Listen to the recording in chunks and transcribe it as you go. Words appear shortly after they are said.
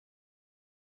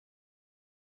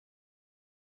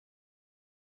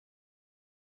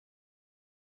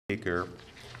Speaker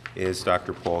is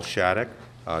Dr. Paul Shattuck.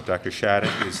 Dr.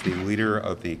 Shattuck is the leader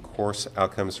of the Course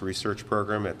Outcomes Research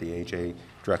Program at the A.J.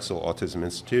 Drexel Autism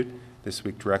Institute. This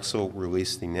week, Drexel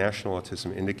released the National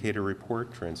Autism Indicator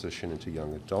Report, Transition into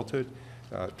Young Adulthood.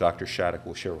 Dr. Shattuck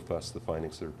will share with us the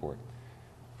findings of the report.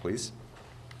 Please.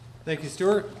 Thank you,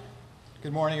 Stuart.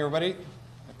 Good morning, everybody.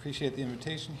 I appreciate the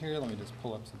invitation here. Let me just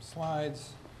pull up some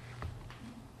slides.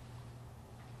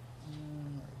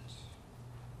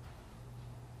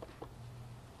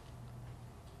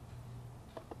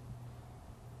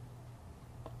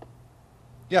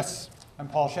 Yes, I'm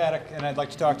Paul Shattuck, and I'd like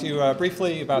to talk to you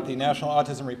briefly about the National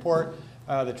Autism Report,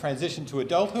 the Transition to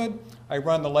Adulthood. I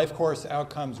run the Life Course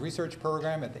Outcomes Research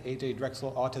Program at the A.J.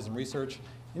 Drexel Autism Research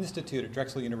Institute at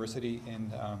Drexel University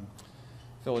in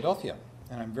Philadelphia,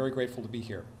 and I'm very grateful to be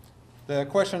here. The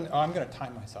question, I'm going to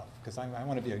time myself because I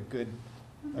want to be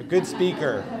a good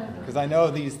speaker, because I know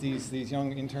these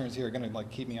young interns here are going to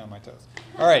keep me on my toes.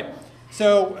 All right,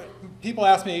 so people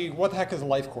ask me, what the heck is a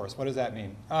life course? What does that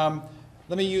mean?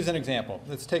 Let me use an example.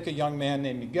 Let's take a young man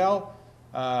named Miguel.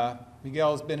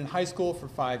 Miguel's been in high school for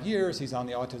 5 years. He's on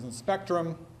the autism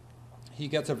spectrum. He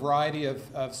gets a variety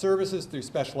of services through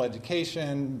special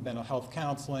education, mental health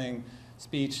counseling,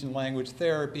 speech and language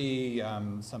therapy,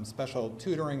 some special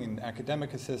tutoring and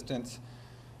academic assistance.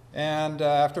 And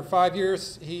after 5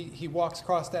 years, he walks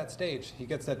across that stage. He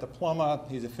gets that diploma.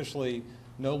 He's officially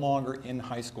no longer in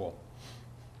high school.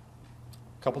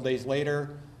 A couple days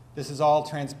later, this has all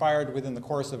transpired within the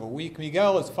course of a week.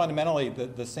 Miguel is fundamentally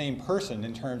the same person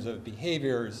in terms of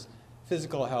behaviors,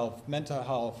 physical health, mental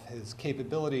health, his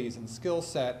capabilities and skill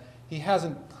set. He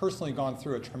hasn't personally gone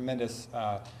through a tremendous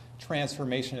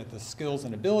transformation at the skills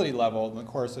and ability level in the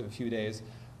course of a few days,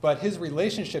 but his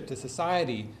relationship to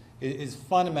society is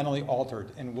fundamentally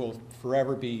altered and will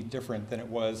forever be different than it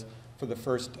was for the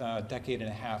first decade and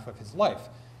a half of his life.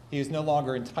 He is no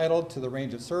longer entitled to the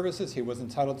range of services he was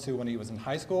entitled to when he was in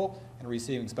high school and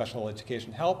receiving special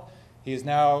education help. He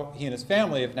and his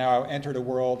family have now entered a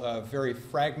world of very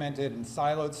fragmented and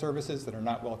siloed services that are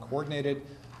not well coordinated,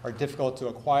 are difficult to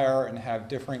acquire, and have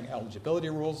differing eligibility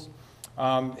rules.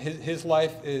 His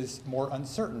life is more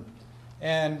uncertain.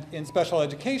 And in special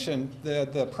education,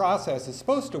 the process is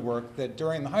supposed to work that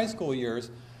during the high school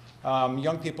years,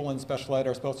 young people in special ed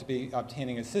are supposed to be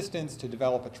obtaining assistance to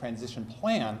develop a transition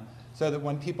plan so that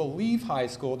when people leave high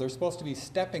school, they're supposed to be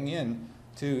stepping in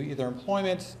to either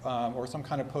employment or some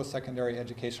kind of post-secondary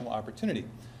educational opportunity.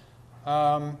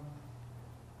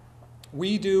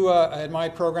 We do, at my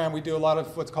program, we do a lot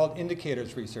of what's called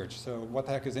indicators research. So what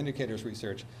the heck is indicators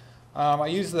research? I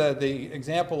use the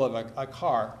example of a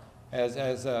car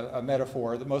as a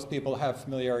metaphor that most people have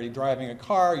familiarity driving a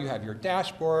car. You have your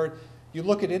dashboard. You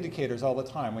look at indicators all the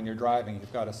time when you're driving.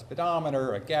 You've got a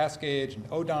speedometer, a gas gauge, an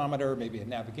odometer, maybe a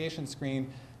navigation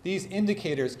screen. These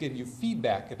indicators give you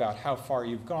feedback about how far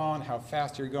you've gone, how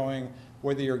fast you're going,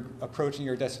 whether you're approaching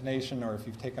your destination or if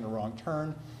you've taken a wrong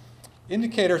turn.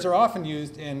 Indicators are often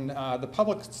used in the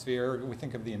public sphere. We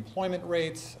think of the employment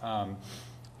rates,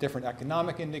 different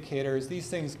economic indicators. These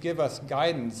things give us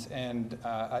guidance and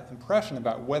an impression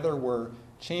about whether we're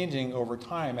changing over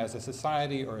time as a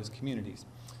society or as communities.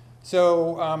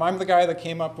 So I'm the guy that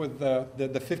came up with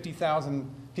the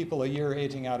 50,000 people a year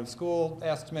aging out of school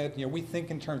estimate. We think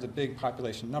in terms of big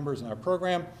population numbers in our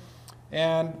program.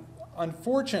 And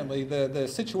unfortunately, the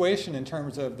situation in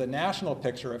terms of the national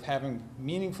picture of having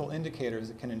meaningful indicators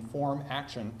that can inform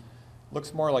action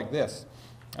looks more like this.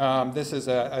 This is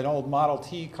an old Model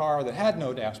T car that had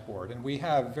no dashboard, and we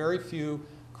have very few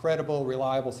credible,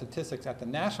 reliable statistics at the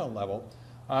national level.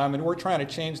 And we're trying to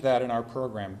change that in our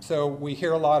program. So we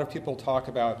hear a lot of people talk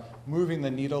about moving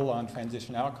the needle on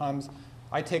transition outcomes.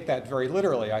 I take that very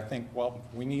literally. I think, well,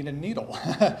 we need a needle.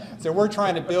 So we're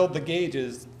trying to build the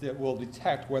gauges that will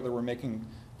detect whether we're making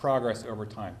progress over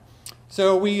time.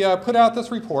 So we put out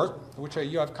this report, which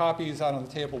you have copies out on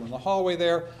the table in the hallway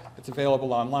there. It's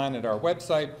available online at our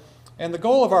website. And the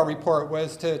goal of our report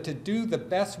was to do the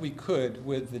best we could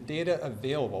with the data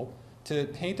available to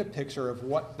paint a picture of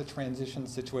what the transition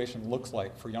situation looks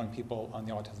like for young people on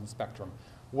the autism spectrum.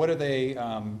 What do they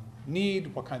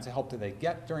need? What kinds of help do they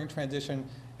get during transition?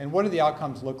 And what do the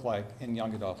outcomes look like in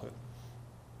young adulthood?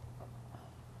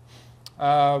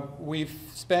 We've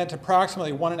spent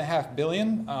approximately $1.5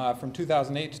 billion from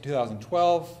 2008 to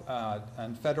 2012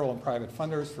 on federal and private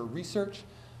funders for research.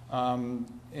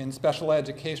 In special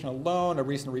education alone, a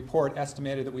recent report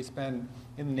estimated that we spend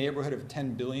in the neighborhood of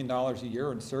 $10 billion a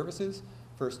year in services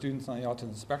for students on the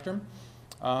autism spectrum.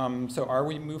 So are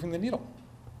we moving the needle?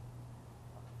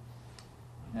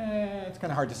 It's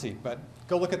kind of hard to see, but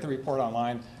go look at the report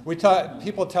online.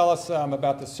 People tell us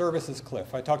about the services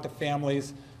cliff. I talk to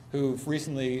families who've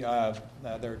recently,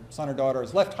 their son or daughter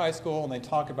has left high school, and they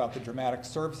talk about the dramatic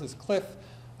services cliff,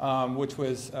 which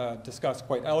was discussed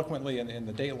quite eloquently in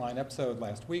the Dateline episode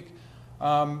last week.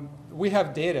 We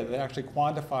have data that actually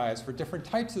quantifies for different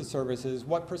types of services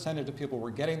what percentage of people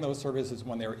were getting those services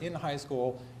when they were in high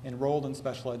school, enrolled in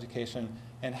special education,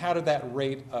 and how did that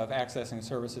rate of accessing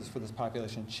services for this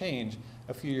population change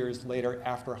a few years later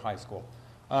after high school.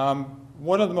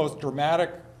 One of the most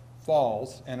dramatic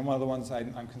falls, and one of the ones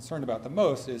I'm concerned about the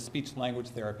most, is speech-language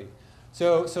therapy.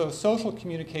 So social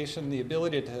communication, the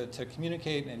ability to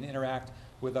communicate and interact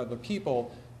with other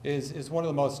people is one of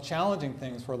the most challenging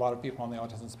things for a lot of people on the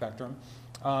autism spectrum.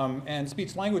 And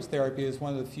speech-language therapy is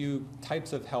one of the few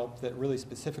types of help that really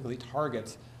specifically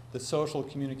targets the social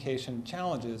communication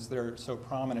challenges that are so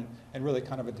prominent and really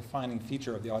kind of a defining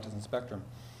feature of the autism spectrum.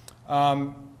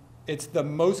 It's the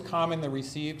most commonly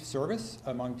received service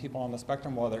among people on the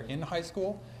spectrum while they're in high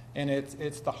school, and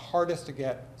it's the hardest to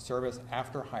get service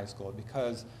after high school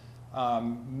because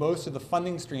most of the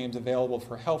funding streams available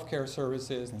for healthcare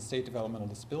services and state developmental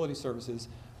disability services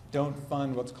don't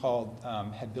fund what's called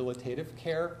habilitative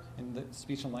care in the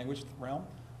speech and language realm.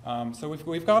 So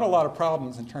we've got a lot of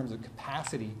problems in terms of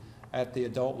capacity at the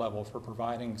adult level for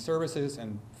providing services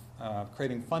and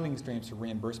creating funding streams for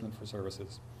reimbursement for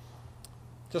services.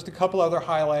 Just a couple other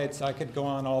highlights. I could go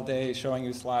on all day showing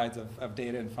you slides of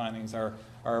data and findings. Our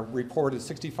report is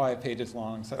 65 pages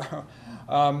long. So,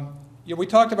 yeah, we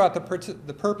talked about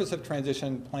the purpose of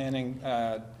transition planning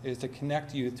is to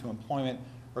connect youth to employment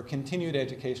or continued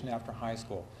education after high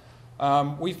school.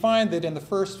 We find that in the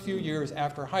first few years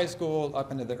after high school,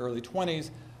 up into the early 20s,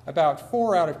 about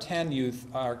 4 out of 10 youth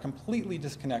are completely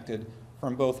disconnected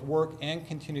from both work and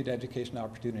continued education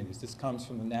opportunities. This comes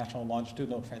from the National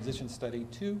Longitudinal Transition Study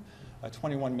 2, a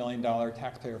 $21 million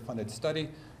taxpayer-funded study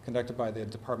conducted by the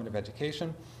Department of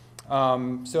Education.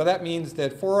 So that means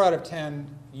that 4 out of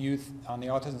 10 youth on the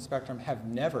autism spectrum have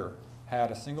never had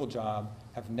a single job,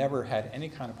 have never had any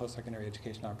kind of post-secondary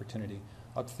education opportunity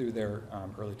up through their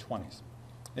early 20s.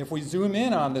 If we zoom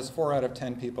in on this 4 out of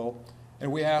 10 people,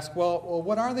 and we ask, well,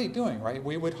 what are they doing, right?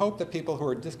 We would hope that people who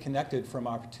are disconnected from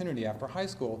opportunity after high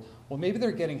school, well, maybe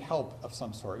they're getting help of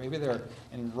some sort. Maybe they're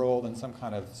enrolled in some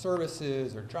kind of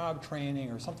services or job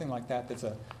training or something like that that's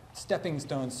a stepping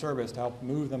stone service to help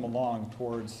move them along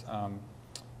towards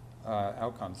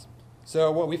outcomes.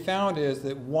 So what we found is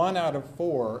that 1 out of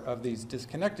 4 of these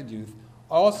disconnected youth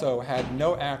also had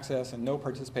no access and no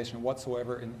participation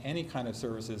whatsoever in any kind of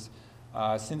services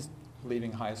since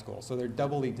leaving high school. So they're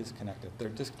doubly disconnected. They're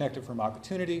disconnected from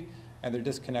opportunity, and they're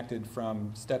disconnected from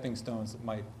stepping stones that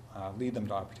might lead them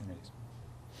to opportunities.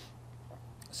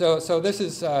 So this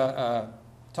is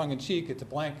tongue-in-cheek. It's a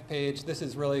blank page. This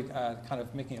is really kind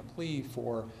of making a plea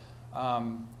for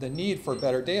the need for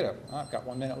better data. Oh, I've got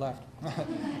 1 minute left.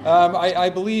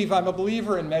 I'm a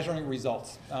believer in measuring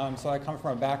results. So I come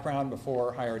from a background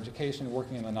before higher education,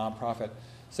 working in the nonprofit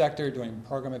sector, doing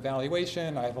program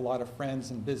evaluation. I have a lot of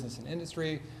friends in business and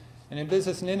industry. And in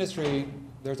business and industry,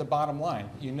 there's a bottom line.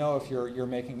 You know if you're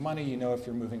making money, you know if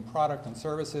you're moving product and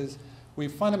services. We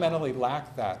fundamentally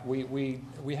lack that. We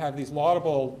have these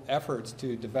laudable efforts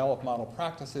to develop model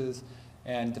practices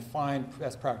and define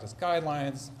best practice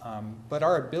guidelines, but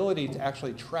our ability to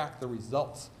actually track the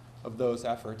results of those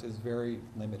efforts is very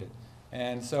limited.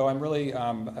 And so I'm really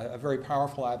a very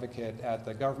powerful advocate at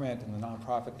the government and the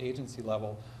nonprofit agency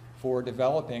level for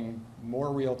developing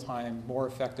more real-time, more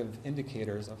effective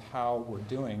indicators of how we're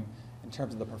doing in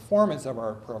terms of the performance of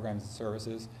our programs and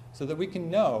services so that we can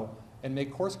know and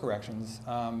make course corrections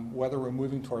whether we're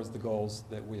moving towards the goals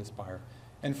that we aspire.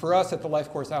 And for us at the Life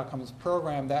Course Outcomes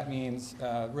program, that means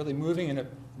really moving in a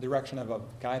direction of a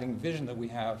guiding vision that we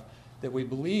have, that we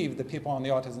believe that people on the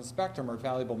autism spectrum are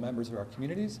valuable members of our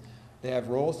communities. They have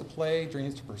roles to play,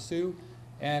 dreams to pursue,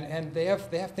 and they have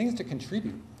things to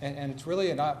contribute. And it's really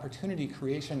an opportunity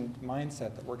creation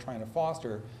mindset that we're trying to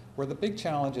foster, where the big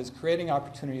challenge is creating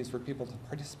opportunities for people to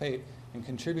participate and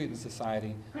contribute in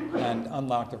society and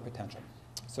unlock their potential.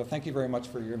 So thank you very much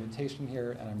for your invitation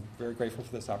here, and I'm very grateful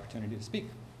for this opportunity to speak.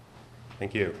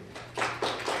 Thank you.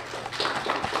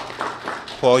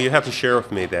 Paul, you have to share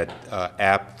with me that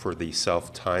app for the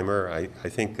self-timer. I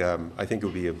think it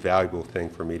would be a valuable thing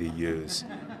for me to use.